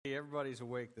everybody's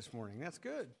awake this morning. That's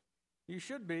good. You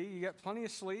should be. You got plenty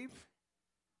of sleep.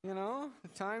 You know, the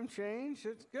time change.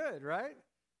 It's good, right?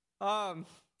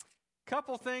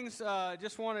 Couple things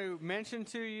just want to mention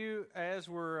to you as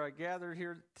we're gathered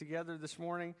here together this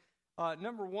morning.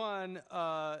 Number one,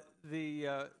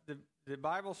 the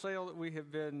Bible sale that we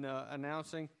have been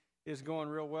announcing is going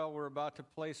real well. We're about to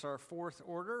place our fourth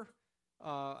order.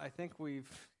 I think we've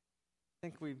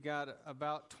got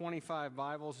about 25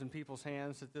 Bibles in people's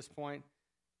hands at this point.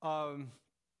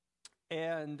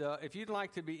 And if you'd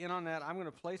like to be in on that, I'm going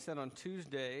to place that on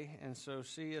Tuesday. And so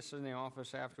see us in the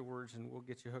office afterwards, and we'll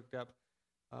get you hooked up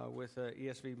with an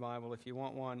ESV Bible if you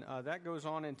want one. That goes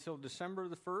on until December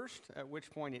the 1st, at which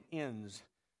point it ends.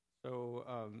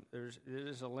 So it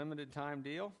is a limited time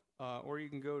deal. Or you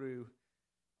can go to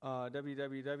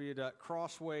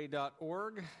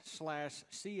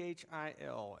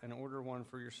www.crossway.org/CHIL and order one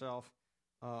for yourself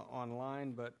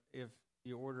online. But if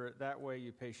you order it that way,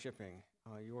 you pay shipping.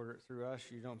 You order it through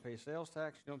us, you don't pay sales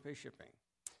tax, you don't pay shipping.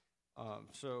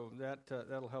 So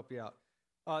that'll help you out.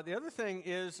 The other thing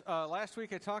is, last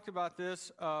week I talked about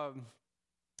this when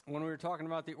we were talking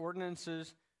about the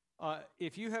ordinances.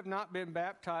 If you have not been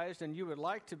baptized and you would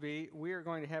like to be, we are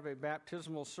going to have a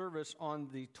baptismal service on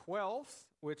the 12th,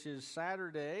 which is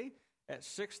Saturday at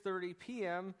 6:30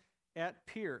 p.m. at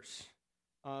Pierce.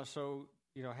 So,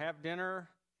 have dinner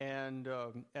and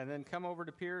then come over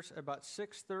to Pierce about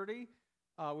 6:30.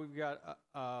 We've got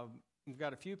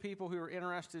a few people who are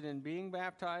interested in being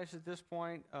baptized at this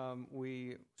point.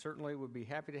 We certainly would be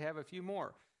happy to have a few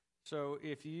more. So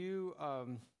if you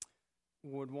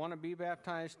would want to be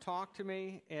baptized, talk to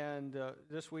me and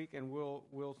this week, and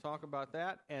we'll talk about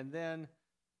that. And then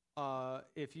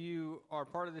if you are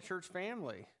part of the church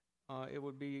family, it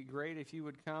would be great if you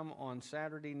would come on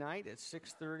Saturday night at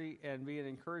 6:30 and be an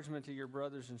encouragement to your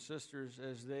brothers and sisters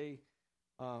as they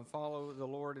follow the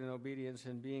Lord in obedience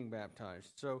and being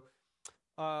baptized. So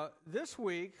this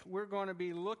week we're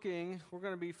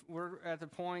at the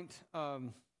point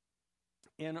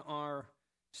in our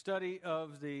study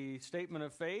of the statement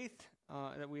of faith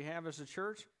that we have as a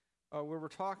church, where we're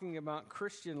talking about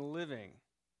Christian living.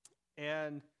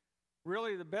 And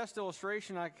really the best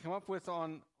illustration I can come up with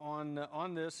on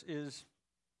this is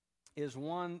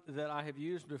one that I have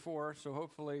used before, so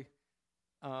hopefully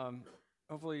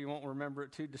you won't remember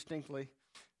it too distinctly.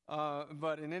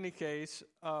 But in any case,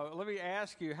 let me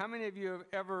ask you, how many of you have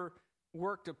ever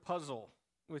worked a puzzle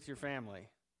with your family?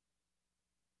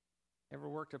 Ever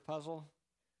worked a puzzle?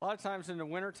 A lot of times in the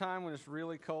wintertime when it's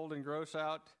really cold and gross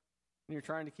out, and you're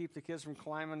trying to keep the kids from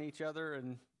climbing each other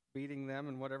and beating them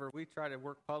and whatever, we try to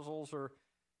work puzzles or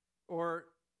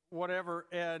whatever.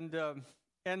 And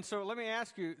so let me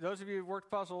ask you, those of you who've worked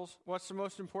puzzles, what's the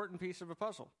most important piece of a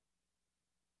puzzle?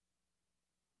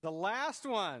 The last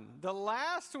one,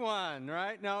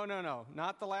 right? No,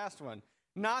 not the last one.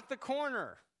 Not the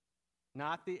corner,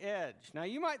 not the edge. Now,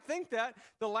 you might think that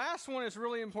the last one is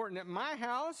really important. At my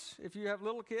house, if you have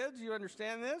little kids, you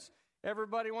understand this.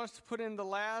 Everybody wants to put in the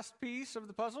last piece of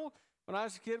the puzzle. When I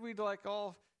was a kid, we'd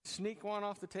all sneak one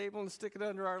off the table and stick it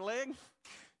under our leg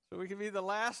so we could be the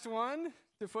last one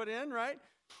to put in, right?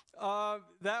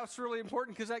 That's really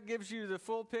important because that gives you the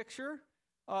full picture.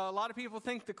 A lot of people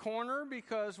think the corner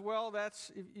because,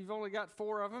 you've only got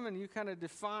 4 of them, and you kind of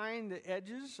define the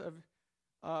edges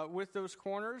with those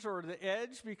corners, or the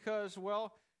edge because,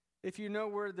 if you know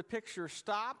where the picture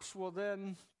stops,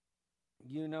 then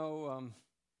you know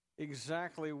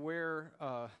exactly where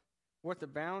what the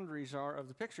boundaries are of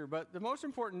the picture. But the most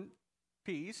important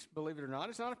piece, believe it or not,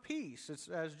 it's not a piece. It's,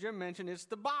 as Jim mentioned, it's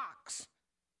the box.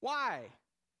 Why?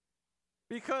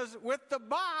 Because with the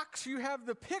box, you have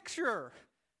the picture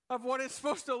of what it's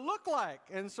supposed to look like.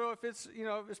 And so if it's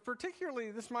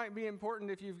particularly, this might be important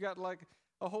if you've got a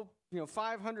whole,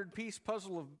 500-piece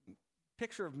puzzle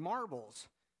picture of marbles,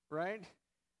 right?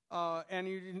 And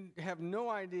you have no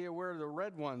idea where the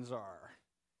red ones are.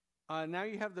 Now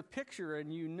you have the picture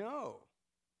and you know.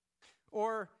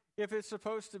 Or if it's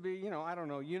supposed to be,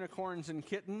 unicorns and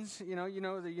kittens,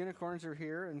 the unicorns are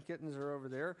here and kittens are over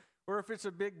there. Or if it's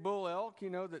a big bull elk,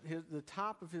 that the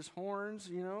top of his horns,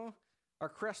 are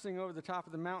cresting over the top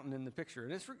of the mountain in the picture.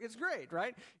 And it's great,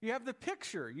 right? You have the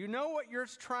picture. You know what you're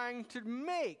trying to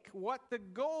make, what the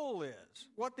goal is,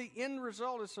 what the end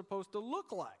result is supposed to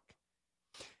look like.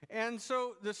 And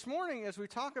so this morning, as we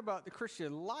talk about the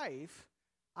Christian life,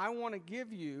 I want to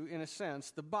give you, in a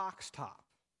sense, the box top.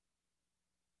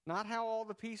 Not how all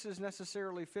the pieces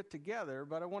necessarily fit together,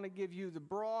 but I want to give you the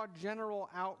broad, general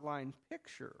outline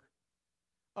picture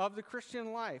of the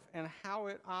Christian life and how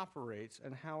it operates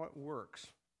and how it works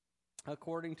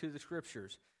according to the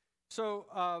Scriptures.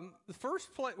 The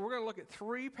first place, we're going to look at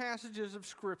three passages of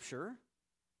Scripture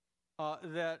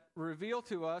that reveal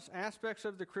to us aspects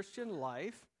of the Christian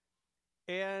life,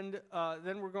 and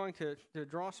then we're going to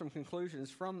draw some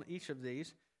conclusions from each of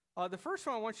these. The first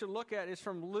one I want you to look at is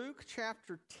from Luke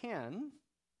chapter 10,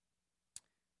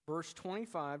 verse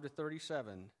 25 to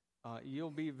 37.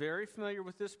 You'll be very familiar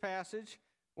with this passage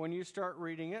when you start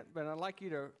reading it, but I'd like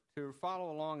you to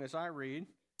follow along as I read.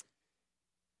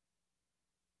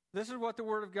 This is what the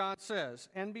Word of God says.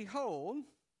 And behold,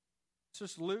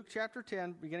 this is Luke chapter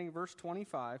 10, beginning verse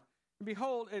 25. And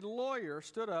behold, a lawyer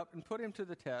stood up and put him to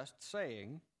the test,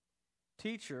 saying,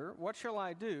 Teacher, what shall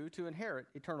I do to inherit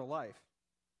eternal life?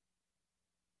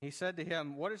 He said to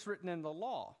him, What is written in the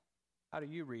law? How do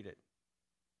you read it?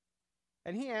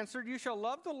 And he answered, You shall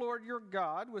love the Lord your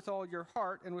God with all your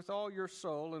heart and with all your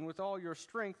soul and with all your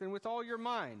strength and with all your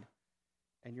mind,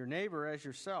 and your neighbor as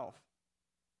yourself.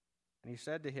 And he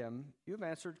said to him, You have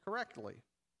answered correctly.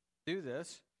 Do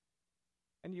this,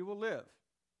 and you will live.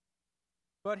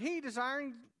 But he,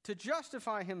 desiring to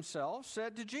justify himself,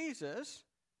 said to Jesus,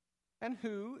 And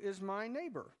who is my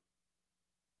neighbor?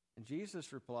 And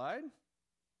Jesus replied,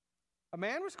 A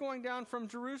man was going down from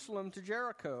Jerusalem to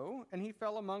Jericho, and he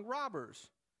fell among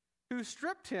robbers, who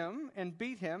stripped him and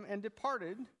beat him and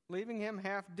departed, leaving him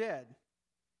half dead.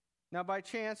 Now by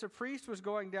chance a priest was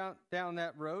going down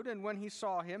that road, and when he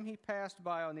saw him, he passed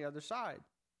by on the other side.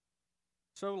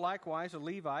 So likewise a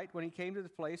Levite, when he came to the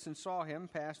place and saw him,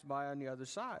 passed by on the other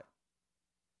side.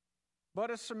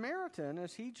 But a Samaritan,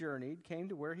 as he journeyed, came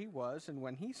to where he was, and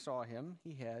when he saw him,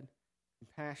 he had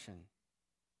compassion.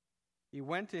 He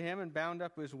went to him and bound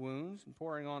up his wounds, and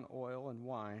pouring on oil and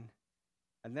wine.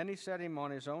 And then he set him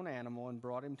on his own animal and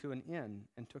brought him to an inn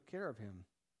and took care of him.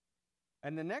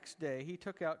 And the next day he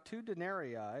took out 2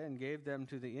 denarii and gave them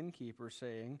to the innkeeper,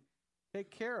 saying,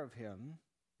 Take care of him,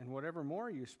 and whatever more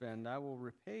you spend, I will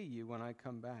repay you when I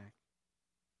come back.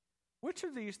 Which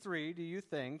of these 3 do you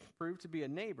think proved to be a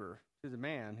neighbor to the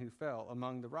man who fell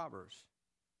among the robbers?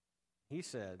 He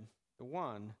said, The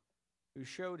one who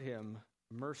showed him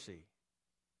mercy.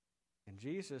 And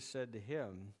Jesus said to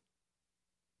him,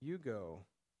 You go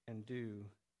and do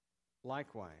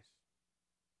likewise.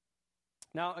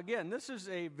 Now, again, this is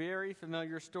a very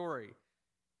familiar story.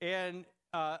 And,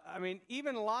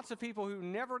 even lots of people who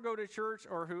never go to church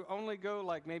or who only go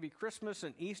like maybe Christmas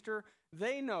and Easter,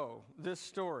 they know this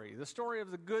story, the story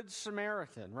of the Good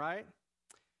Samaritan, right?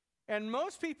 And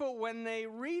most people, when they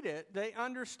read it, they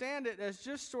understand it as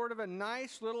just sort of a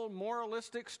nice little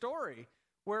moralistic story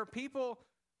where people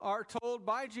are told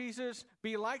by Jesus,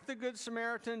 be like the Good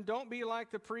Samaritan, don't be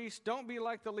like the priest, don't be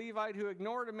like the Levite who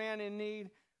ignored a man in need,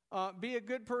 be a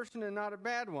good person and not a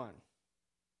bad one.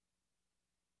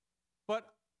 But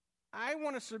I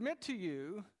want to submit to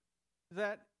you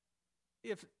that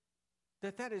if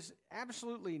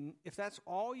that's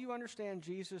all you understand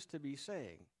Jesus to be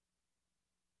saying,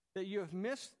 that you have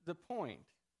missed the point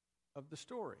of the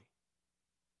story.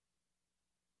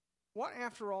 What,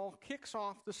 after all, kicks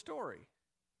off the story?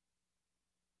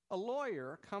 A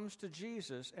lawyer comes to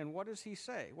Jesus, and what does he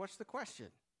say? What's the question?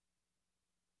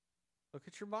 Look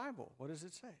at your Bible. What does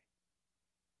it say?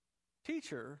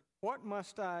 Teacher, what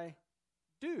must I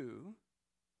do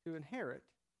to inherit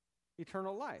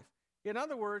eternal life? In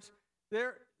other words,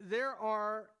 there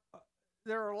are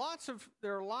lots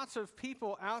of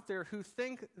people out there who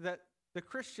think that the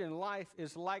Christian life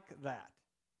is like that.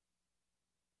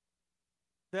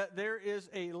 That there is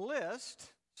a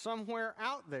list somewhere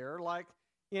out there, like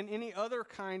in any other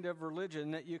kind of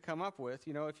religion that you come up with.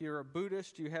 You know, if you're a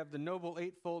Buddhist, you have the Noble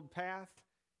Eightfold Path.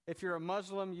 If you're a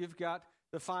Muslim, you've got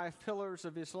the 5 pillars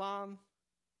of Islam.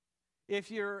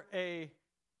 If you're a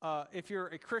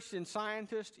Christian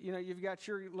Scientist, you know, you've got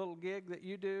your little gig that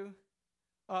you do.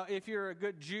 If you're a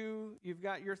good Jew, you've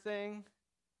got your thing.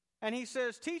 And he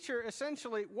says, teacher,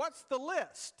 essentially, what's the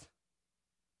list?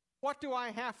 What do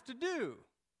I have to do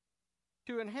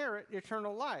to inherit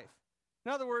eternal life?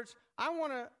 In other words, I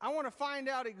want to find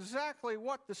out exactly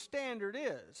what the standard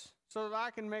is so that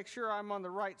I can make sure I'm on the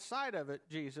right side of it,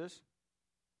 Jesus.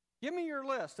 Give me your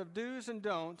list of do's and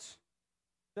don'ts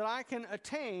that I can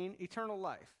attain eternal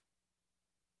life.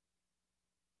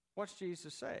 What's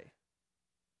Jesus say?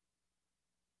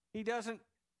 He doesn't.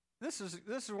 This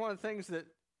is one of the things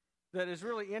that is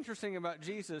really interesting about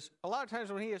Jesus. A lot of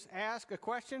times when he is asked a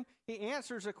question, he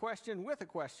answers a question with a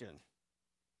question.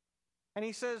 And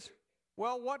he says,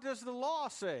 well, what does the law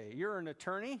say? You're an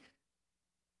attorney.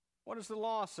 What does the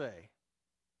law say?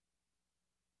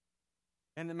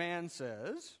 And the man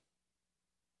says,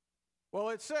 well,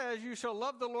 it says you shall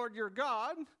love the Lord your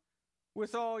God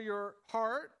with all your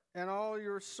heart and all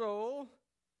your soul,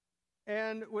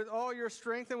 and with all your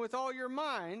strength, and with all your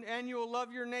mind, and you will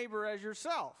love your neighbor as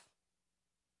yourself.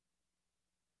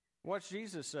 What's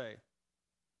Jesus say?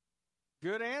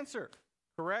 Good answer.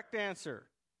 Correct answer.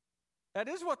 That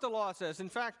is what the law says. In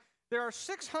fact, there are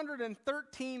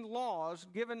 613 laws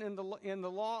given in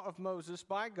the law of Moses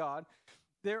by God.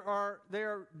 They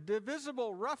are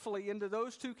divisible roughly into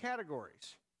those two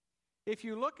categories. If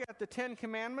you look at the 10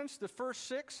 Commandments, the first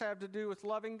 6 have to do with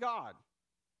loving God.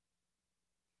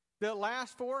 The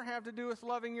last 4 have to do with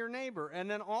loving your neighbor. And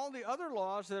then all the other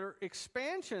laws that are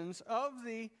expansions of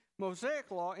the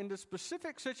Mosaic law into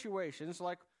specific situations,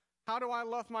 like how do I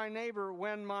love my neighbor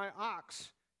when my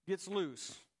ox gets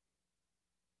loose?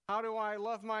 How do I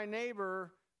love my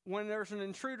neighbor when there's an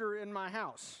intruder in my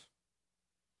house?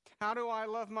 How do I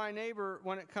love my neighbor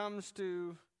when it comes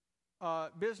to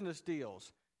business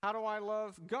deals? How do I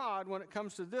love God when it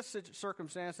comes to this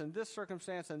circumstance and this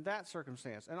circumstance and that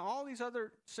circumstance? And all these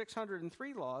other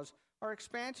 603 laws are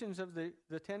expansions of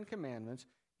the 10 Commandments,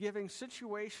 giving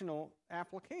situational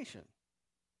application.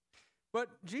 But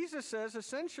Jesus says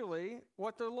essentially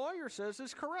what the lawyer says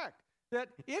is correct, that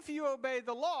if you obey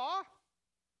the law,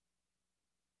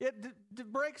 it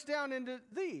breaks down into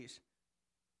these.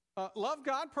 Love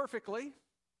God perfectly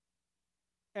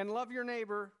and love your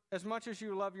neighbor as much as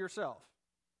you love yourself.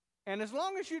 And as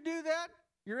long as you do that,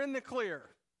 you're in the clear.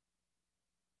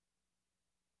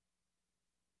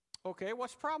 Okay,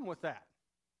 what's the problem with that?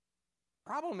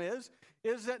 Problem is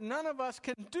that none of us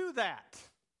can do that.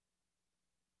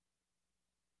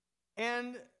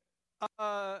 And,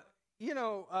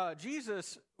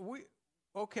 Jesus,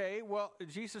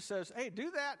 Jesus says, hey,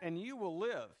 do that and you will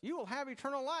live. You will have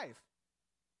eternal life.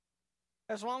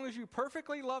 As long as you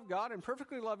perfectly love God and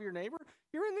perfectly love your neighbor,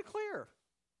 you're in the clear.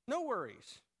 No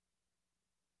worries.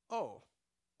 Oh,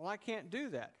 well, I can't do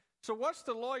that. So what's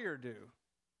the lawyer do?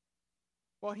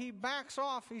 Well, he backs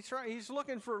off. He's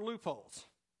looking for loopholes.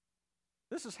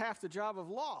 This is half the job of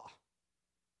law,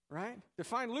 right? To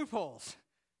find loopholes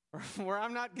where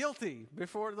I'm not guilty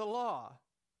before the law.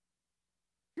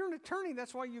 If you're an attorney,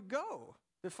 that's why you go,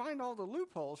 to find all the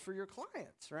loopholes for your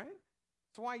clients, right?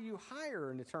 That's why you hire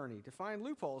an attorney, to find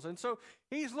loopholes. And so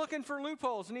he's looking for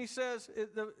loopholes, and he says,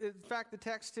 in fact, the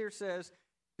text here says,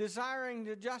 desiring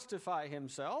to justify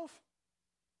himself,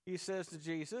 he says to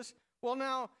Jesus, well,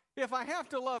 now, if I have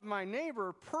to love my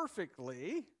neighbor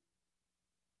perfectly,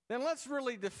 then let's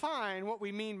really define what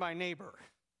we mean by neighbor.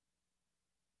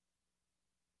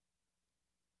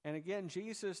 And again,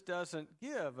 Jesus doesn't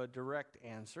give a direct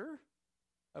answer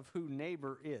of who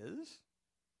neighbor is.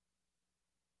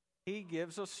 He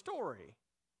gives a story.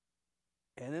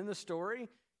 And in the story,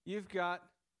 you've got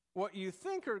what you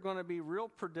think are going to be real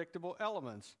predictable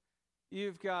elements.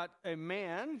 You've got a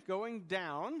man going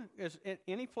down, as in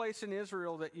any place in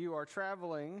Israel that you are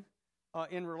traveling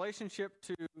in relationship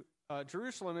to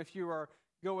Jerusalem. If you are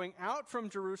going out from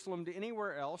Jerusalem to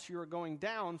anywhere else, you are going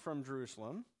down from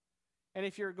Jerusalem. And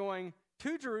if you're going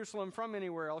to Jerusalem from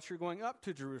anywhere else, you're going up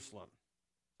to Jerusalem.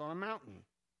 It's on a mountain.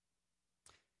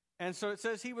 And so it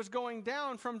says he was going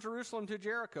down from Jerusalem to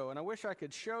Jericho. And I wish I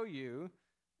could show you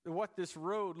what this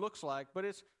road looks like. But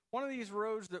it's one of these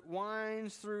roads that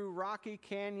winds through rocky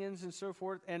canyons and so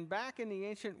forth. And back in the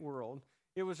ancient world,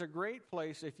 it was a great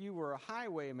place if you were a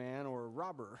highwayman or a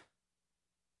robber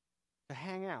to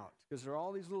hang out. Because there are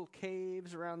all these little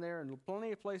caves around there and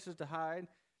plenty of places to hide.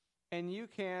 And you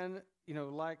can,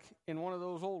 like in one of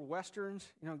those old westerns,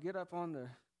 get up on the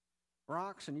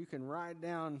rocks and you can ride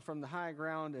down from the high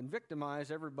ground and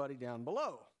victimize everybody down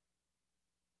below.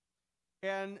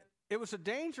 And it was a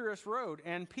dangerous road,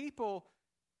 and people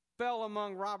fell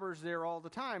among robbers there all the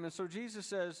time. And so Jesus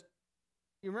says,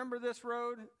 you remember this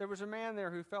road? There was a man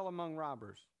there who fell among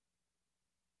robbers.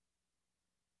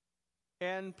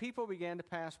 And people began to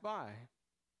pass by.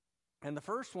 And the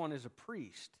first one is a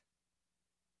priest.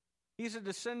 He's a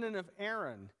descendant of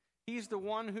Aaron. He's the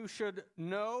one who should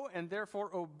know and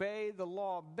therefore obey the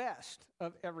law best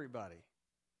of everybody.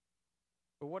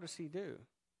 But what does he do?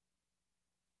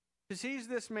 He sees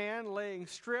this man laying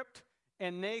stripped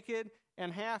and naked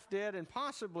and half dead and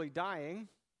possibly dying,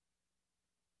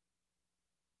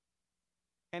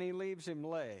 and he leaves him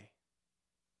lay.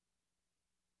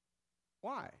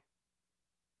 Why?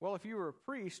 Well, if you were a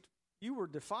priest, you were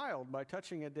defiled by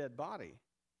touching a dead body.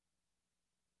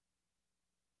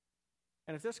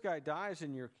 And if this guy dies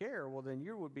in your care, well, then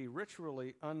you would be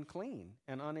ritually unclean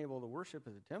and unable to worship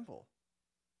at the temple.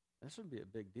 This would be a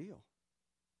big deal.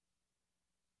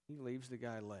 He leaves the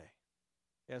guy lay.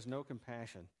 He has no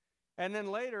compassion. And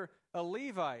then later, a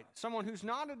Levite, someone who's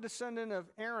not a descendant of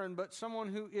Aaron, but someone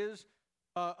who is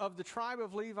of the tribe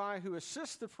of Levi who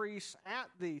assists the priests at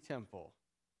the temple.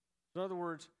 In other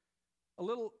words,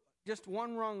 just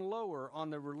one rung lower on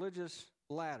the religious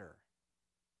ladder.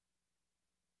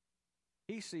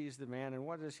 He sees the man, and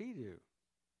what does he do?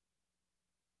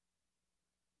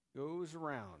 Goes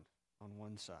around on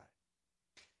one side.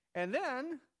 And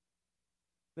then,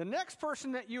 the next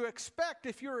person that you expect,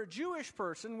 if you're a Jewish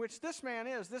person, which this man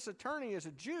is, this attorney is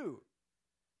a Jew,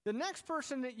 the next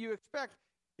person that you expect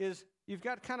is, you've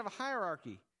got kind of a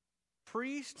hierarchy.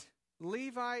 Priest,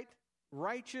 Levite,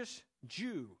 righteous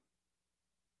Jew.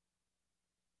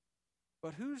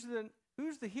 But who's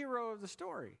the hero of the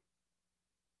story?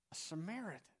 A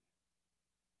Samaritan.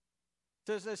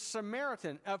 It says a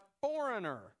Samaritan, a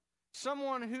foreigner,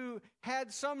 someone who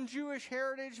had some Jewish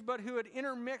heritage but who had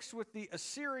intermixed with the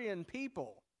Assyrian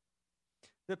people.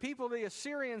 The people the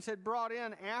Assyrians had brought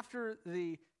in after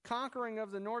the conquering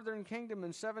of the northern kingdom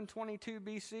in 722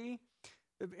 BC.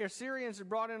 The Assyrians had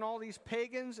brought in all these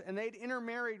pagans, and they'd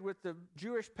intermarried with the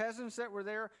Jewish peasants that were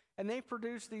there, and they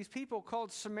produced these people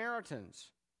called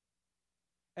Samaritans.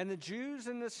 And the Jews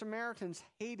and the Samaritans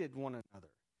hated one another.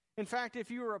 In fact, if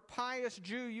you were a pious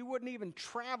Jew, you wouldn't even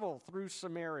travel through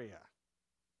Samaria,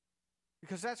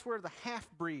 because that's where the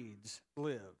half-breeds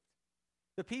lived.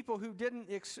 The people who didn't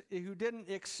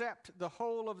accept the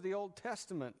whole of the Old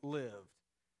Testament lived.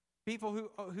 People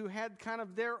who had kind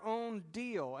of their own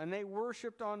deal, and they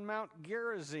worshipped on Mount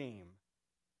Gerizim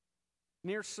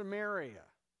near Samaria.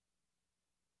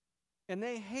 And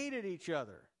they hated each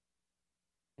other.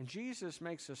 And Jesus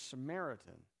makes a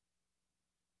Samaritan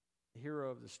the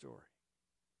hero of the story.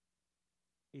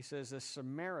 He says, a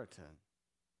Samaritan,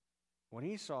 when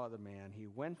he saw the man, he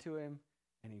went to him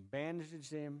and he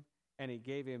bandaged him and he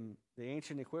gave him the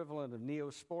ancient equivalent of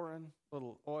Neosporin, a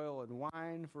little oil and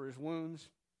wine for his wounds.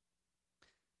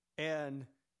 And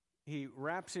he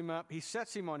wraps him up. He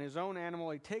sets him on his own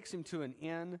animal. He takes him to an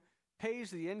inn,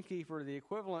 pays the innkeeper the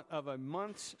equivalent of a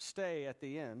month's stay at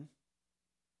the inn,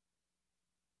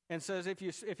 and says, if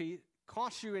he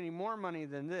costs you any more money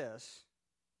than this,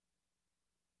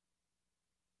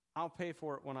 I'll pay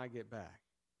for it when I get back.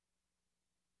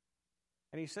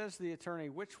 And he says to the attorney,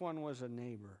 which one was a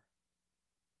neighbor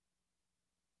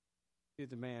to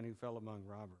the man who fell among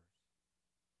robbers?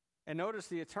 And notice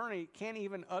the attorney can't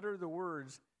even utter the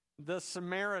words, the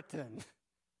Samaritan.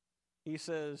 He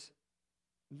says,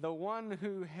 the one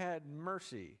who had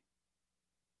mercy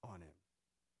on him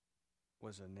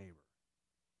was a neighbor.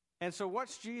 And so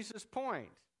what's Jesus'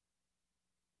 point?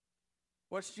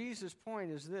 What's Jesus'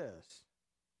 point is this,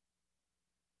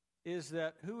 is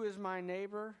that who is my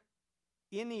neighbor?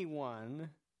 Anyone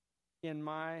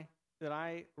that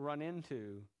I run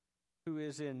into who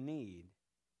is in need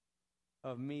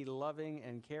of me loving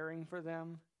and caring for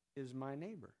them is my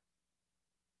neighbor.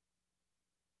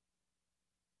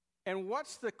 And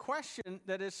what's the question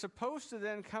that is supposed to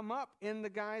then come up in the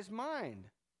guy's mind?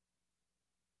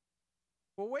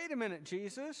 Well, wait a minute,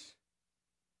 Jesus.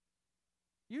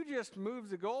 You just moved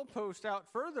the goalpost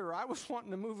out further. I was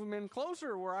wanting to move him in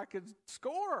closer where I could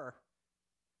score.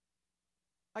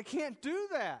 I can't do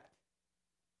that.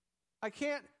 I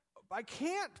can't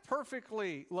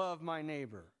perfectly love my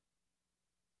neighbor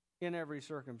in every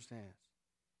circumstance.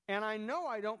 And I know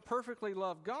I don't perfectly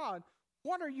love God.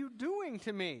 What are you doing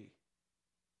to me?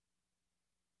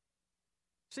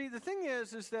 See, the thing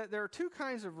is that there are two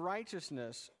kinds of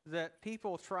righteousness that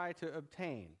people try to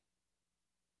obtain.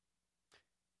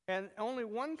 And only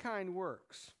one kind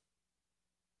works.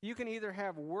 You can either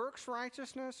have works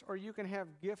righteousness or you can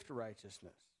have gift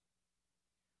righteousness.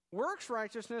 Works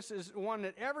righteousness is one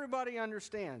that everybody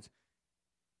understands.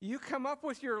 You come up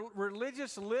with your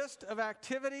religious list of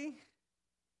activity.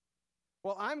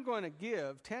 Well, I'm going to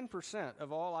give 10%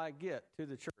 of all I get to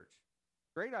the church.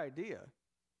 Great idea.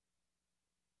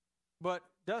 But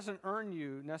doesn't earn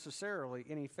you necessarily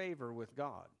any favor with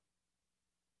God.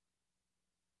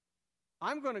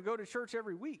 I'm going to go to church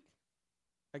every week.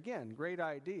 Again, great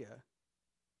idea.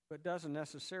 But doesn't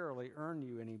necessarily earn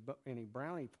you any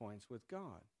brownie points with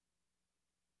God.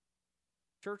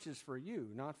 Church is for you,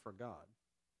 not for God.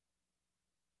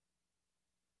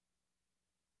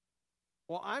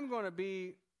 Well, I'm going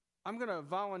to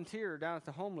volunteer down at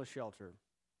the homeless shelter.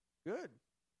 Good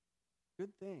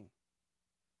thing.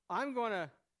 I'm going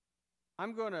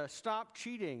to stop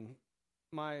cheating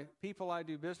my people I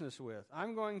do business with.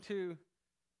 I'm going to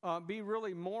be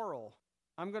really moral.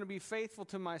 I'm going to be faithful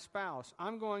to my spouse.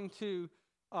 I'm going to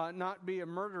not be a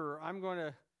murderer. I'm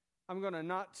going to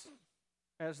not,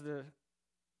 as the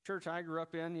church I grew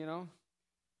up in,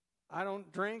 I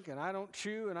don't drink and I don't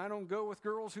chew and I don't go with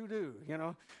girls who do,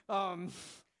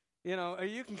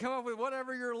 You can come up with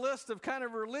whatever your list of kind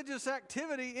of religious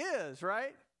activity is,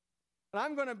 right? And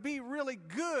I'm going to be really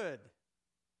good.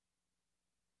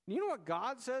 You know what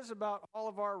God says about all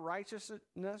of our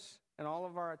righteousness and all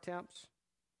of our attempts?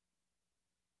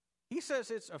 He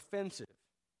says it's offensive.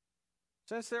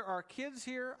 Since there are kids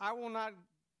here, I will not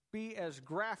be as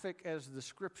graphic as the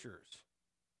scriptures.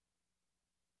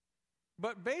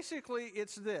 But basically,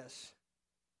 it's this.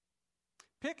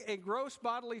 Pick a gross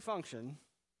bodily function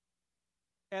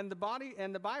and the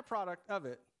byproduct of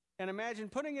it, and imagine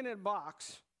putting it in a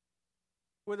box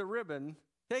with a ribbon,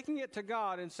 taking it to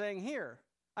God and saying, "Here,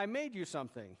 I made you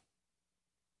something."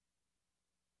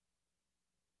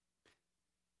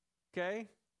 Okay?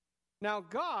 Now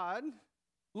God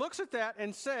looks at that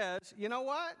and says, "You know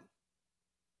what?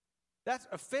 That's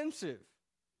offensive.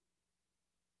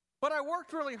 But I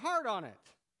worked really hard on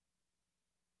it.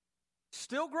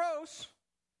 Still gross,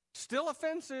 still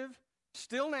offensive,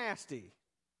 still nasty."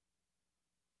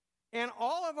 And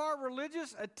all of our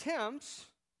religious attempts,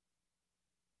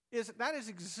 that is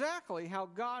exactly how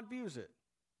God views it.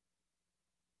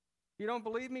 If you don't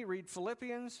believe me, read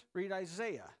Philippians, read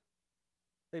Isaiah.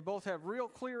 They both have real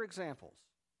clear examples.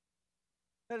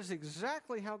 That is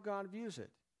exactly how God views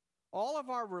it. All of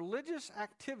our religious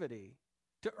activity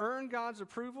to earn God's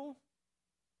approval,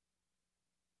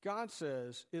 God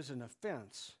says, is an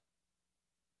offense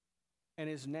and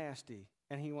is nasty,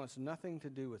 and he wants nothing to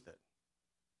do with it.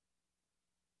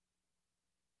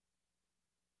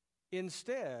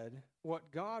 Instead,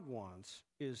 what God wants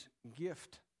is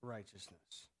gift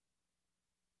righteousness.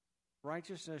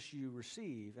 Righteousness you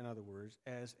receive, in other words,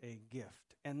 as a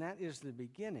gift. And that is the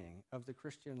beginning of the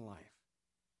Christian life.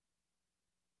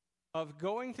 Of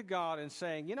going to God and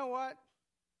saying, "You know what?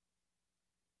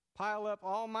 Pile up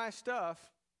all my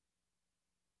stuff,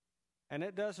 and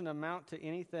it doesn't amount to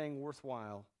anything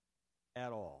worthwhile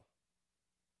at all.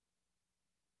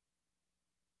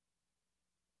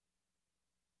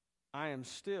 I am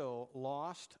still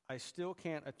lost. I still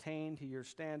can't attain to your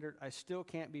standard. I still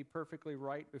can't be perfectly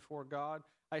right before God.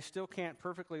 I still can't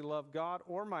perfectly love God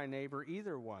or my neighbor,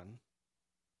 either one,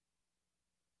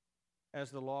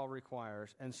 as the law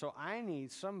requires. And so I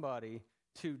need somebody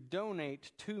to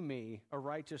donate to me a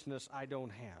righteousness I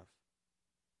don't have."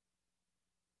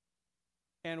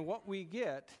 And what we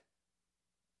get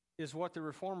is what the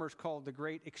Reformers called the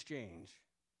Great Exchange.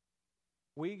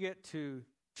 We get to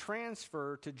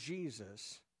transfer to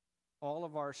Jesus all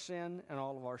of our sin and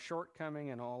all of our shortcoming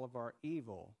and all of our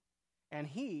evil. And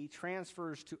he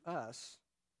transfers to us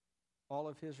all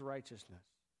of his righteousness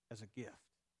as a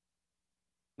gift.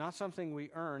 Not something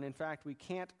we earn. In fact, we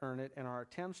can't earn it, and our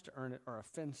attempts to earn it are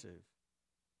offensive.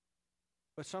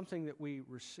 But something that we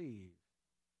receive.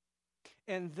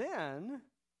 And then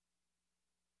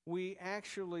we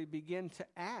actually begin to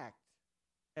act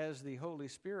as the Holy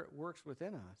Spirit works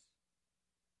within us.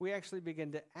 We actually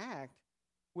begin to act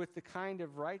with the kind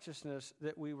of righteousness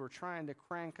that we were trying to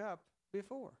crank up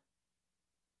before.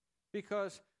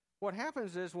 Because what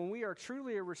happens is when we are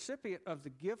truly a recipient of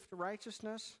the gift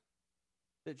righteousness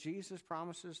that Jesus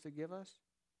promises to give us,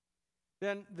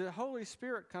 then the Holy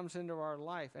Spirit comes into our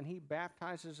life and he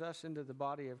baptizes us into the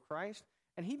body of Christ,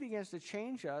 and he begins to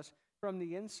change us from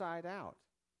the inside out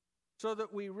so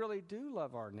that we really do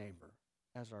love our neighbor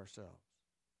as ourselves.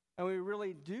 And we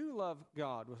really do love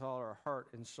God with all our heart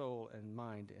and soul and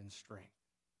mind and strength.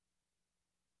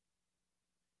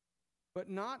 But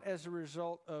not as a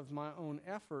result of my own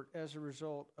effort, as a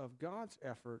result of God's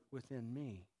effort within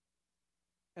me.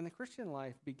 And the Christian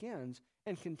life begins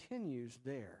and continues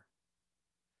there.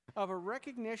 Of a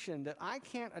recognition that I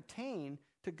can't attain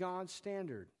to God's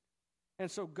standard. And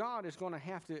so God is going to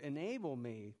have to enable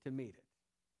me to meet it.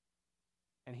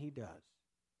 And he does.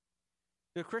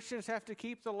 Do Christians have to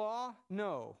keep the law?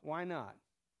 No. Why not?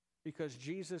 Because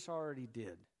Jesus already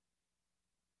did.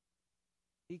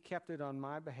 He kept it on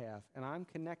my behalf, and I'm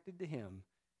connected to him.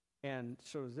 And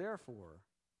so therefore,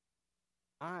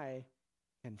 I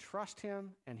can trust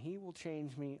him, and he will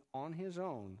change me on his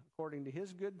own, according to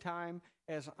his good time.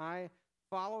 As I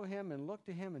follow him and look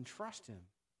to him and trust him,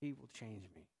 he will change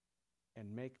me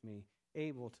and make me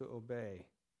able to obey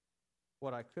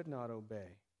what I could not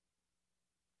obey.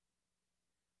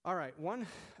 All right, one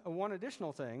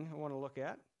additional thing I want to look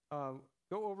at. Go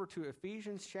over to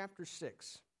Ephesians chapter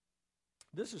 6.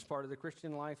 This is part of the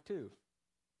Christian life too.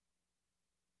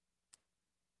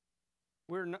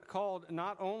 We're called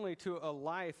not only to a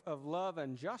life of love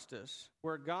and justice,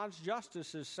 where God's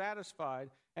justice is satisfied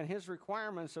and his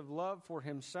requirements of love for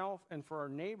himself and for our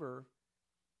neighbor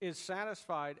is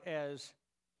satisfied as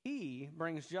he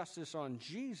brings justice on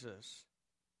Jesus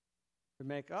to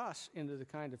make us into the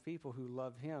kind of people who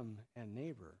love him and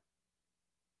neighbor.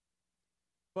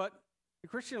 But the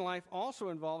Christian life also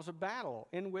involves a battle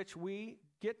in which we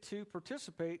get to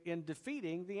participate in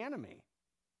defeating the enemy.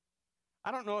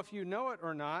 I don't know if you know it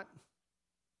or not,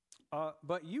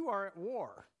 but you are at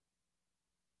war.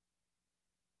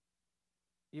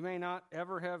 You may not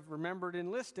ever have remembered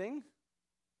enlisting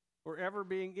or ever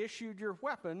being issued your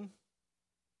weapon,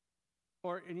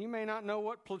 and you may not know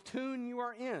what platoon you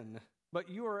are in, but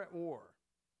you are at war.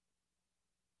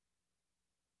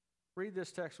 Read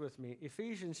this text with me,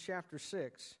 Ephesians chapter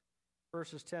 6,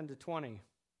 verses 10 to 20.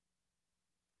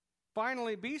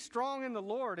 Finally, be strong in the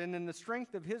Lord and in the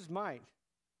strength of his might.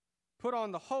 Put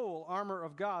on the whole armor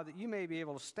of God that you may be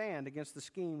able to stand against the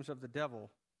schemes of the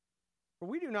devil. For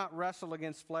we do not wrestle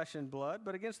against flesh and blood,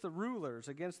 but against the rulers,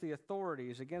 against the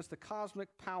authorities, against the cosmic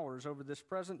powers over this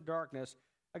present darkness,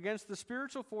 against the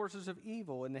spiritual forces of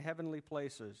evil in the heavenly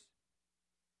places.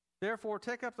 Therefore,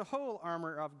 take up the whole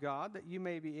armor of God, that you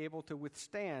may be able to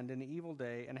withstand in the evil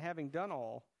day, and having done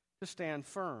all, to stand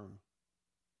firm.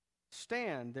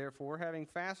 Stand, therefore, having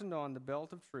fastened on the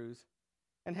belt of truth,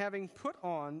 and having put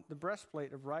on the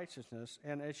breastplate of righteousness,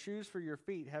 and as shoes for your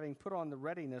feet, having put on the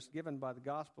readiness given by the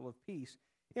gospel of peace.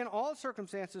 In all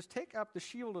circumstances, take up the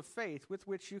shield of faith, with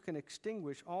which you can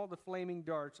extinguish all the flaming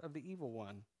darts of the evil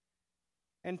one.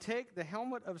 And take the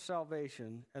helmet of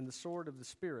salvation and the sword of the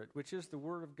Spirit, which is the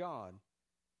word of God,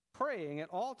 praying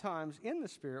at all times in the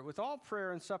Spirit with all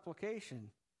prayer and supplication.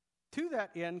 To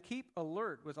that end, keep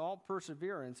alert with all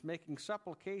perseverance, making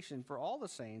supplication for all the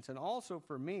saints and also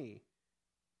for me,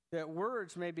 that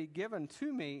words may be given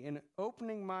to me in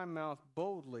opening my mouth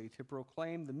boldly to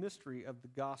proclaim the mystery of the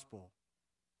gospel,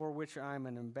 for which I am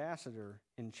an ambassador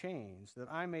in chains,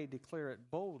 that I may declare it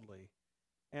boldly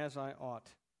as I ought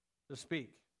to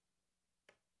speak.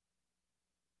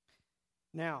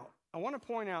 Now, I want to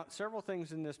point out several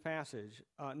things in this passage.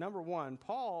 Number one,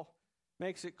 Paul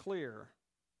makes it clear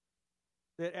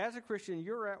that as a Christian,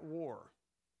 you're at war.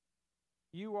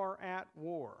 You are at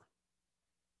war.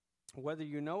 Whether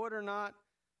you know it or not,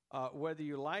 whether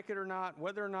you like it or not,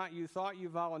 whether or not you thought you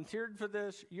volunteered for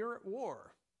this, you're at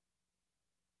war.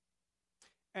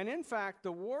 And in fact,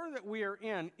 the war that we are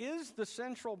in is the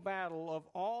central battle of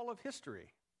all of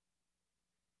history.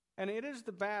 And it is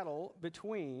the battle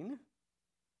between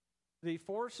the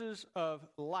forces of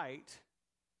light,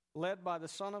 led by the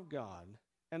Son of God,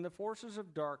 and the forces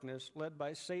of darkness, led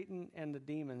by Satan and the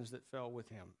demons that fell with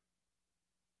him.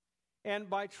 And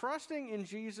by trusting in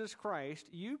Jesus Christ,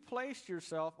 you placed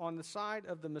yourself on the side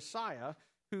of the Messiah,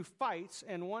 who fights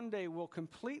and one day will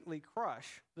completely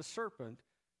crush the serpent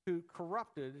who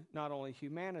corrupted not only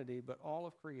humanity, but all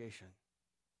of creation.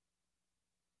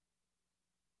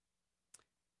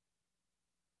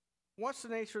 What's the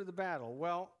nature of the battle?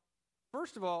 Well,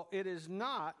 first of all, it is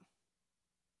not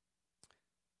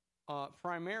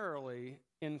primarily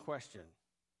in question.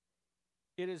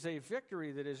 It is a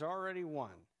victory that is already won.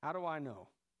 How do I know?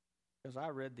 Because I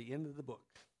read the end of the book.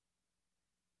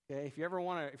 Okay, if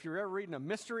you're ever reading a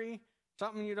mystery,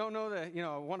 something you don't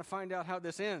know want to find out how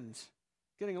this ends.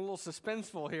 Getting a little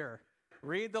suspenseful here.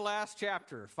 Read the last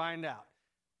chapter, find out.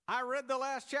 I read the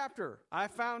last chapter. I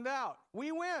found out.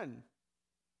 We win.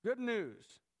 Good news.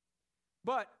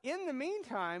 But in the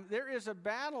meantime, there is a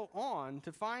battle on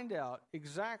to find out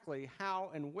exactly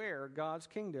how and where God's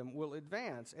kingdom will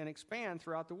advance and expand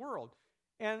throughout the world.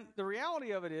 And the reality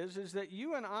of it is that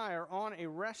you and I are on a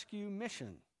rescue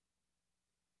mission.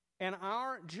 And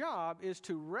our job is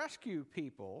to rescue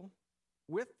people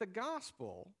with the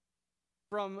gospel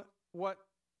from what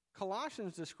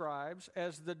Colossians describes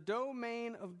as the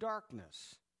domain of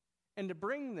darkness, and to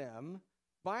bring them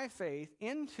by faith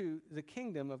into the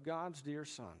kingdom of God's dear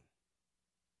Son.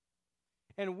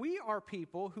 And we are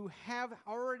people who have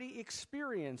already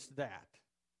experienced that.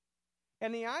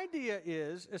 And the idea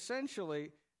is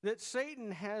essentially that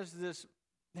Satan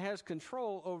has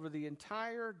control over the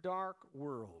entire dark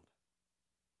world.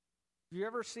 If you've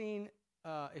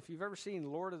ever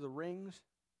seen Lord of the Rings,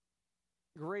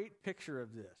 great picture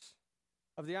of this,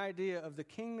 of the idea of the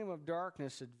kingdom of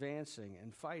darkness advancing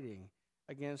and fighting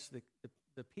against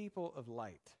the people of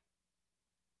light.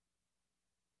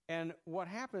 And what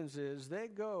happens is they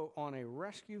go on a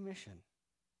rescue mission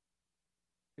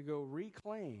to go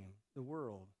reclaim the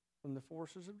world from the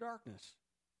forces of darkness.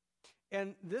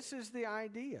 And this is the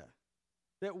idea,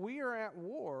 that we are at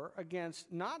war against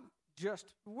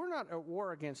we're not at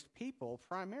war against people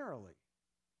primarily.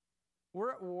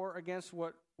 We're at war against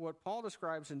what Paul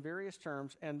describes in various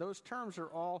terms, and those terms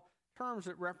are all terms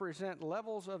that represent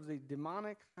levels of the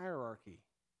demonic hierarchy.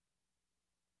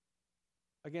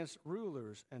 against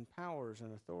rulers and powers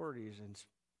and authorities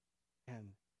and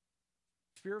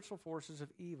spiritual forces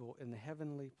of evil in the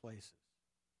heavenly places.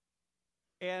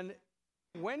 And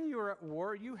when you're at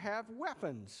war, you have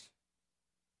weapons.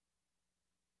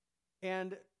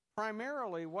 And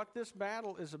primarily what this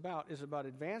battle is about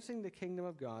advancing the kingdom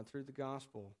of God through the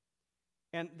gospel.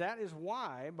 And that is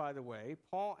why, by the way,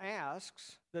 Paul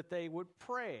asks that they would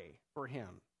pray for him.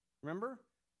 Remember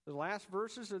the last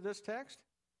verses of this text?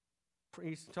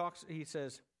 He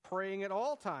says, praying at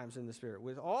all times in the Spirit,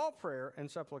 with all prayer and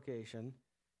supplication,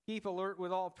 keep alert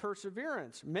with all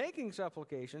perseverance, making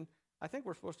supplication. I think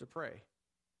we're supposed to pray.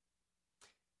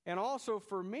 And also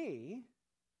for me,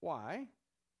 why?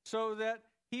 So that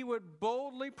he would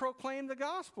boldly proclaim the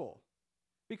gospel,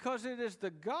 because it is the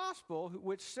gospel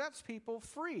which sets people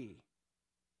free.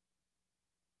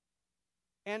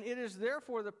 And it is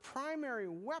therefore the primary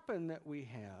weapon that we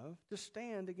have to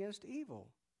stand against evil.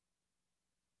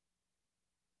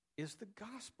 Is the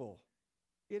gospel.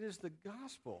 It is the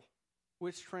gospel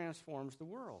which transforms the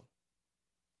world.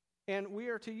 And we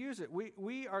are to use it.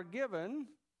 We are given,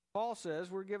 Paul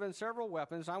says, we're given several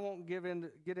weapons. I won't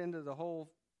get into the whole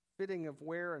fitting of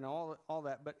where and all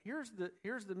that, but here's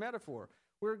the metaphor.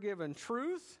 We're given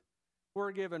truth,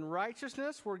 we're given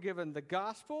righteousness, we're given the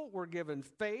gospel, we're given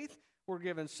faith, we're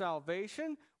given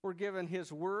salvation, we're given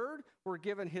his word, we're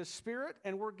given his spirit,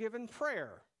 and we're given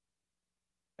prayer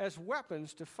as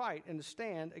weapons to fight and to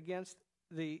stand against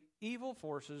the evil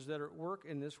forces that are at work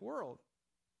in this world.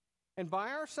 And by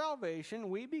our salvation,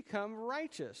 we become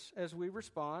righteous as we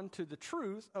respond to the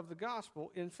truth of the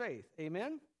gospel in faith.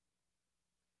 Amen?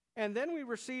 And then we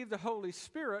receive the Holy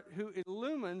Spirit, who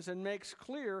illumines and makes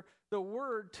clear the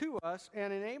word to us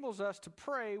and enables us to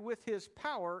pray with his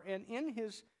power and in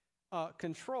his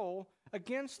control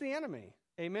against the enemy.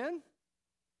 Amen?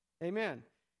 Amen.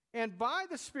 And by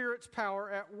the Spirit's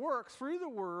power at work through the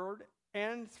word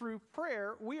and through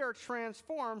prayer, we are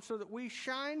transformed so that we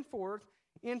shine forth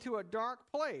into a dark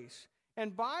place.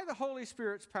 And by the Holy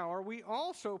Spirit's power, we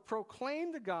also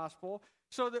proclaim the gospel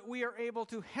so that we are able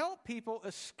to help people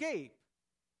escape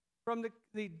from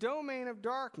the domain of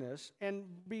darkness and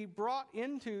be brought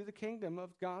into the kingdom of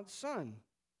God's Son.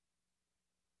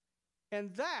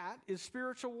 And that is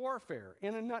spiritual warfare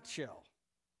in a nutshell.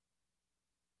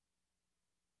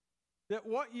 That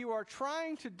what you are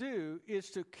trying to do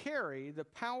is to carry the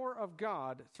power of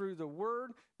God through the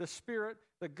Word, the Spirit,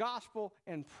 the gospel,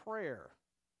 and prayer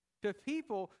to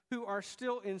people who are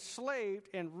still enslaved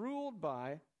and ruled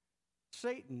by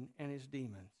Satan and his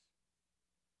demons,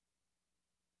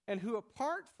 and who,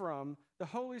 apart from the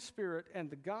Holy Spirit and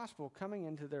the gospel coming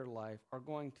into their life, are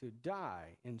going to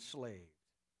die enslaved,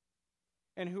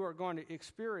 and who are going to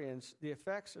experience the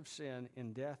effects of sin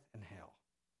in death and hell.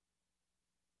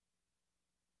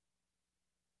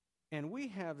 And we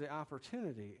have the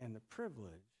opportunity and the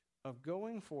privilege of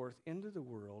going forth into the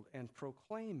world and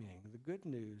proclaiming the good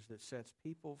news that sets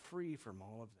people free from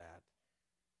all of that,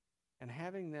 and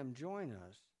having them join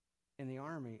us in the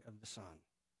army of the Son.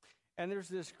 And there's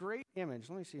this great image.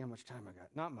 Let me see how much time I got.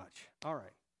 Not much. All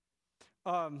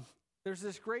right. There's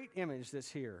this great image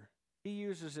that's here. He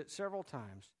uses it several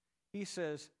times. He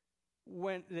says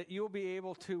that you'll be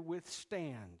able to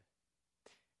withstand,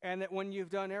 and that when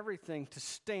you've done everything, to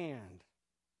stand.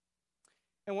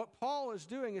 And what Paul is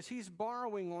doing is he's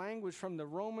borrowing language from the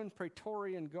Roman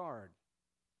Praetorian Guard.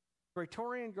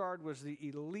 Praetorian Guard was the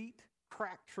elite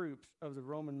crack troops of the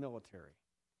Roman military.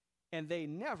 And they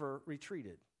never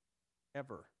retreated,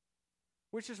 ever.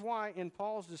 Which is why in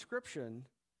Paul's description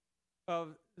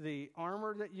of the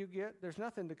armor that you get, there's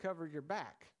nothing to cover your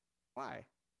back. Why?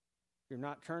 If you're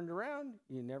not turned around,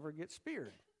 you never get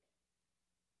speared.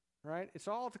 Right? It's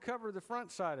all to cover the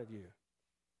front side of you.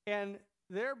 And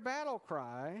their battle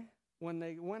cry, when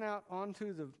they went out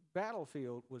onto the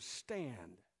battlefield, was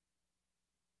stand.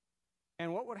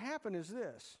 And what would happen is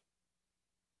this.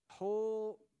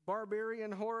 Whole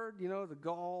barbarian horde, the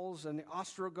Gauls and the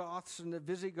Ostrogoths and the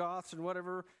Visigoths and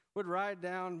whatever, would ride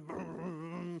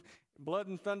down, blood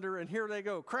and thunder, and here they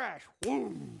go, crash,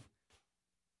 boom.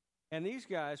 And these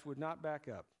guys would not back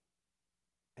up.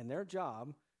 And their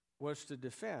job was to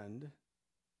defend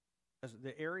as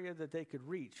the area that they could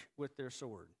reach with their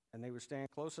sword. And they would stand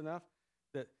close enough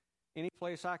that any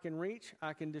place I can reach,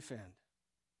 I can defend.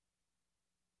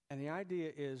 And the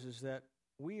idea is that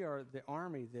we are the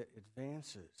army that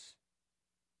advances.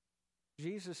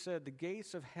 Jesus said the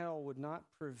gates of hell would not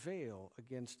prevail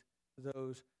against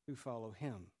those who follow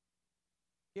him.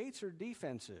 Gates are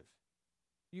defensive.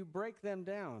 You break them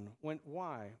down.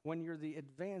 Why? When you're the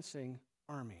advancing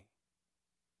army.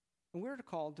 And we're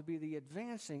called to be the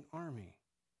advancing army.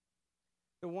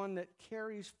 the one that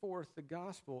carries forth the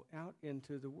gospel out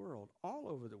into the world, all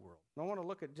over the world. I want to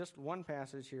look at just one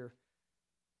passage here,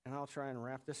 and I'll try and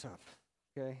wrap this up.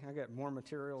 Okay, I got more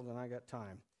material than I got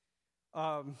time.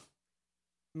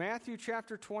 Matthew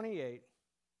chapter 28,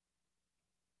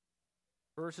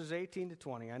 verses 18 to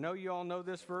 20. I know you all know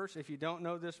this verse. If you don't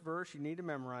know this verse, you need to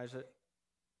memorize it.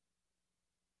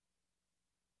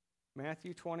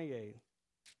 Matthew 28,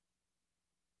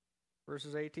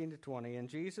 verses 18 to 20. And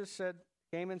Jesus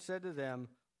came and said to them,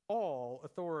 all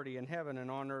authority in heaven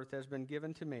and on earth has been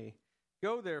given to me.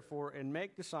 Go therefore and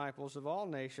make disciples of all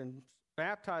nations,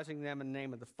 baptizing them in the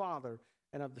name of the Father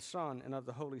and of the Son and of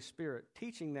the Holy Spirit,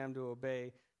 teaching them to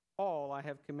obey all I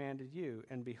have commanded you.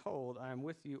 And behold, I am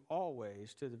with you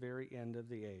always to the very end of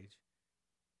the age.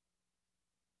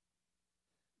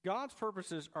 God's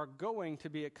purposes are going to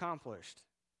be accomplished.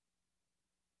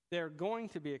 They're going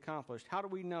to be accomplished. How do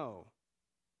we know?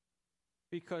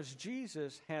 Because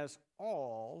Jesus has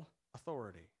all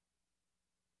authority.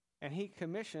 And he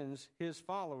commissions his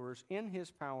followers in his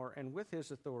power and with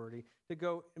his authority to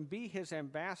go and be his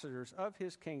ambassadors of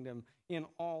his kingdom in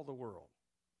all the world.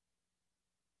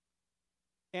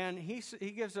 And he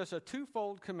gives us a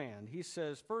twofold command. He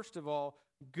says, first of all,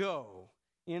 go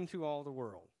into all the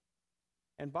world.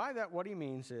 And by that, what he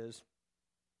means is,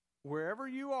 wherever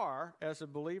you are as a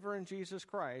believer in Jesus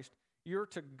Christ, you're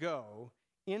to go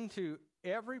into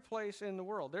every place in the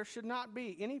world. There should not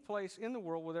be any place in the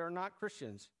world where there are not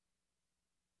Christians.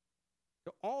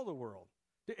 To all the world,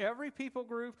 to every people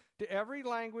group, to every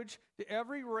language, to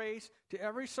every race, to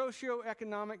every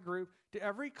socioeconomic group, to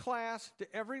every class, to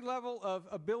every level of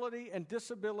ability and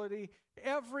disability,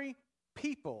 every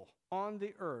people on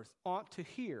the earth ought to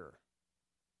hear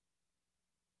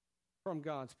from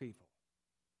God's people.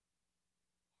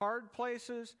 Hard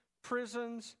places,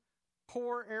 prisons,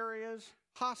 poor areas,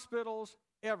 hospitals,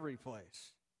 every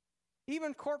place.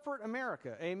 Even corporate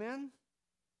America, amen?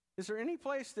 Is there any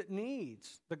place that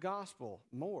needs the gospel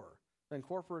more than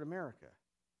corporate America?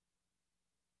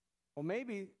 Well,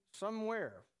 maybe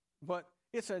somewhere, but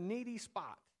it's a needy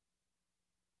spot.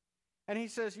 And he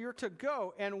says you're to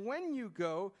go, and when you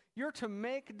go, you're to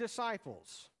make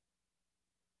disciples.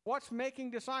 What's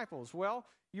making disciples? Well,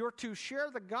 you're to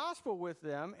share the gospel with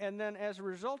them, and then as a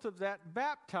result of that,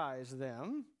 baptize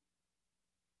them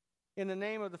in the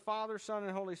name of the Father, Son,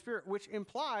 and Holy Spirit, which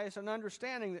implies an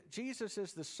understanding that Jesus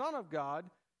is the Son of God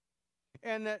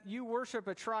and that you worship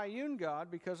a triune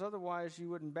God, because otherwise you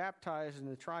wouldn't baptize in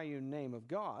the triune name of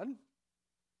God.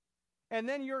 And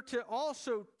then you're to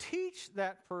also teach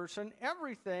that person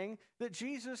everything that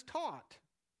Jesus taught.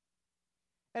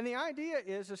 And the idea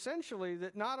is essentially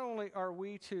that not only are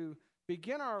we to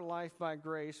begin our life by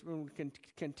grace, we can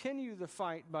continue the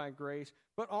fight by grace,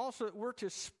 but also we're to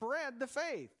spread the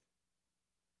faith.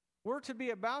 We're to be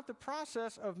about the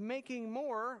process of making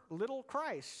more little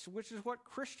Christs, which is what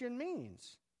Christian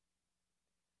means.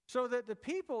 So that the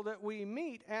people that we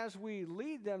meet as we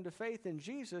lead them to faith in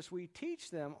Jesus, we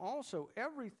teach them also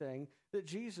everything that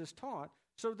Jesus taught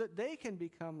so that they can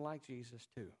become like Jesus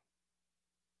too.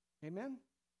 Amen?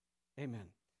 Amen.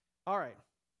 All right.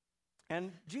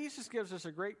 And Jesus gives us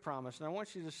a great promise, and I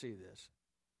want you to see this.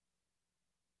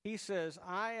 He says,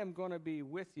 I am going to be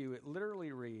with you. It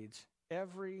literally reads,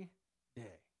 every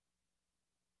day.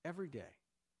 Every day.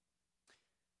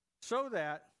 So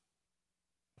that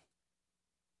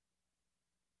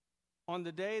on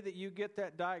the day that you get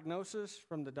that diagnosis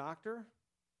from the doctor,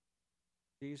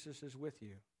 Jesus is with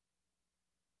you.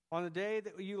 On the day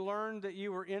that you learned that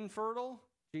you were infertile,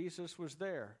 Jesus was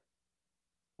there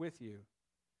with you.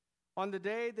 On the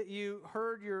day that you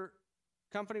heard your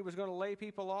company was going to lay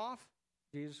people off,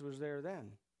 Jesus was there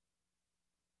then.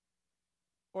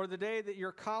 Or the day that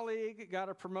your colleague got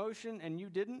a promotion and you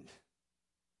didn't,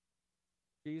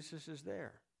 Jesus is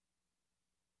there.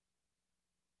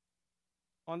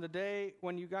 On the day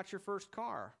when you got your first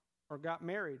car, or got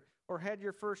married, or had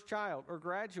your first child, or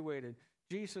graduated,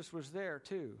 Jesus was there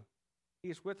too.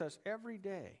 He's with us every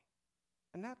day.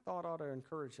 And that thought ought to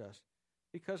encourage us,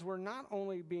 because we're not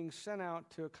only being sent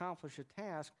out to accomplish a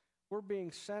task, we're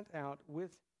being sent out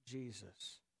with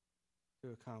Jesus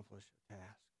to accomplish a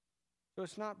task. So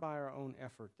it's not by our own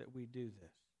effort that we do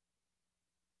this.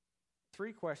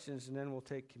 3 questions, and then we'll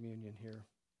take communion here.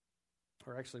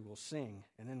 Or actually, we'll sing,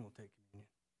 and then we'll take communion.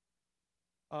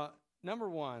 Number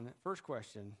 1, first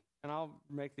question, and I'll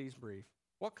make these brief.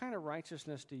 What kind of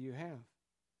righteousness do you have?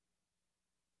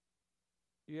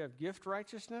 Do you have gift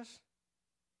righteousness?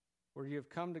 Where you have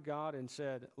come to God and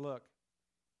said, look,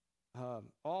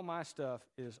 all my stuff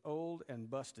is old and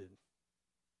busted,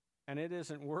 and it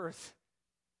isn't worth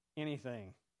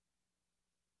anything.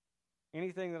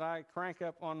 Anything that I crank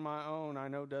up on my own, I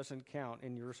know doesn't count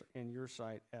in your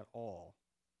sight at all.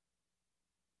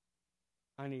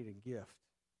 I need a gift.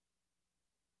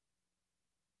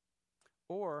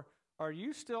 Or are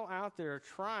you still out there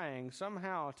trying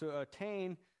somehow to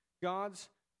attain God's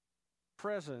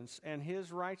presence and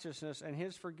His righteousness and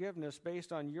His forgiveness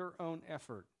based on your own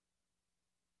effort?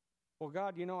 Well,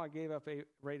 God, I gave up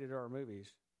rated R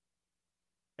movies.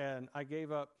 And I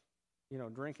gave up,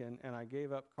 drinking, and I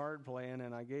gave up card playing,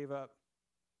 and I gave up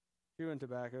chewing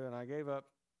tobacco, and I gave up,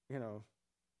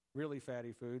 really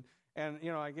fatty food. And,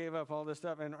 I gave up all this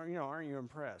stuff, and, aren't you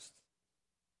impressed?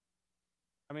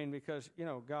 I mean, because,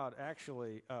 God,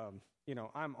 actually,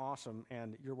 I'm awesome,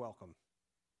 and you're welcome.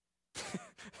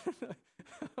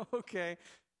 Okay.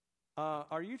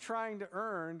 Are you trying to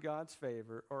earn God's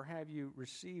favor, or have you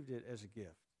received it as a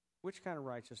gift? Which kind of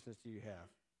righteousness do you have?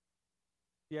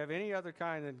 If you have any other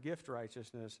kind of gift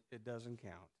righteousness, it doesn't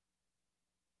count.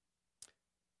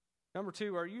 Number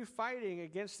 2, are you fighting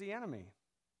against the enemy?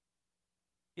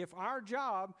 If our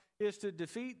job is to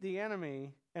defeat the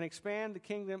enemy and expand the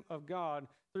kingdom of God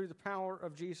through the power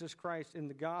of Jesus Christ in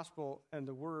the gospel and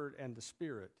the word and the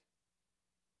Spirit,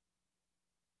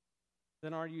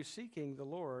 then are you seeking the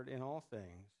Lord in all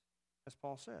things, as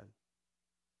Paul said?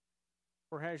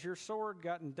 Or has your sword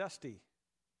gotten dusty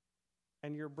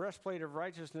and your breastplate of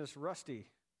righteousness rusty,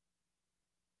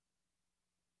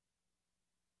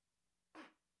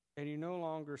 and you no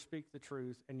longer speak the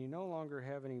truth, and you no longer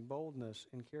have any boldness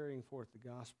in carrying forth the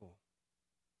gospel,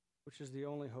 which is the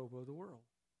only hope of the world?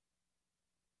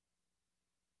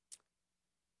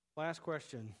 Last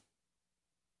question.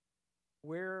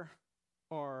 Where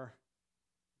are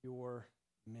your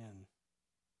men?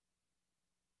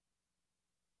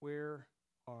 Where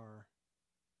are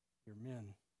your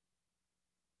men?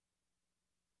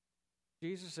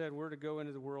 Jesus said we're to go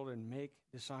into the world and make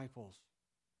disciples,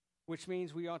 which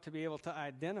means we ought to be able to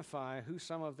identify who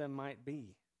some of them might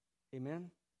be. Amen?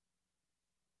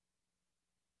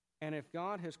 And if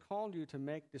God has called you to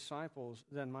make disciples,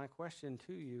 then my question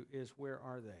to you is, where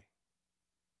are they?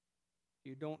 If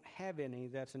you don't have any,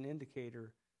 that's an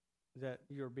indicator that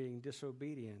you're being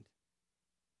disobedient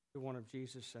to one of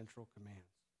Jesus' central commands.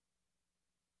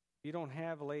 If you don't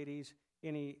have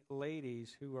any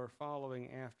ladies who are following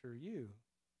after you,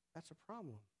 that's a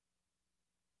problem.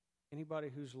 Anybody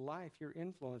whose life you're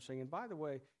influencing. And by the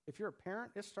way, if you're a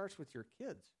parent, it starts with your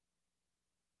kids.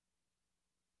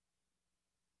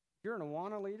 If you're an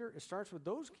Awana leader, it starts with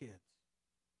those kids.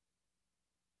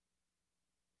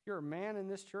 If you're a man in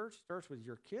this church, it starts with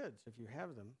your kids, if you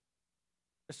have them.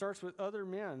 It starts with other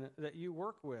men that you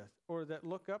work with or that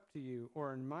look up to you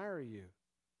or admire you.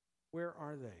 Where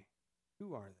are they?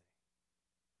 Who are they?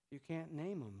 If you can't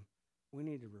name them, we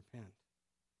need to repent.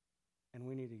 And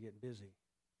we need to get busy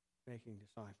making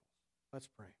disciples. Let's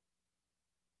pray.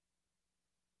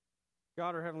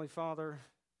 God, our Heavenly Father,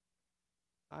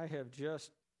 I have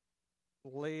just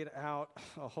laid out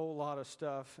a whole lot of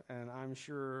stuff, and I'm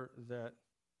sure that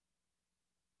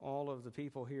all of the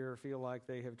people here feel like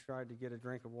they have tried to get a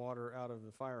drink of water out of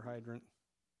the fire hydrant.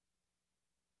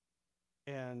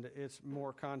 And it's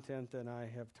more content than I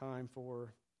have time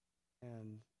for.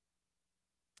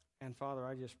 And Father,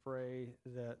 I just pray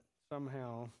that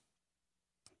somehow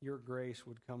your grace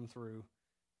would come through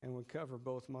and would cover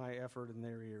both my effort and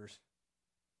their ears.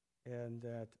 And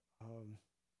that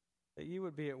you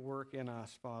would be at work in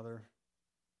us, Father,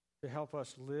 to help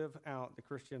us live out the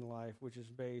Christian life, which is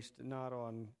based not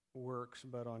on works,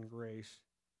 but on grace.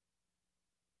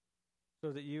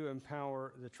 So that you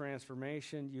empower the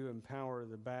transformation, you empower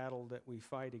the battle that we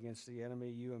fight against the enemy,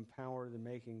 you empower the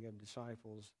making of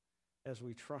disciples as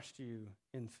we trust you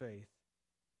in faith.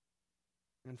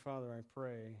 And Father, I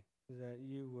pray that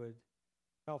you would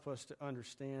help us to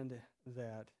understand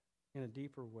that in a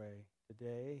deeper way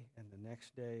today and the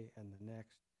next day and the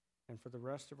next, and for the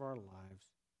rest of our lives,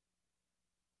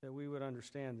 that we would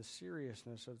understand the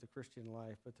seriousness of the Christian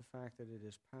life, but the fact that it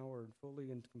is powered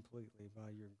fully and completely by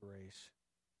your grace.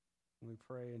 And we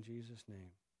pray in Jesus'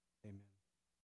 name, amen.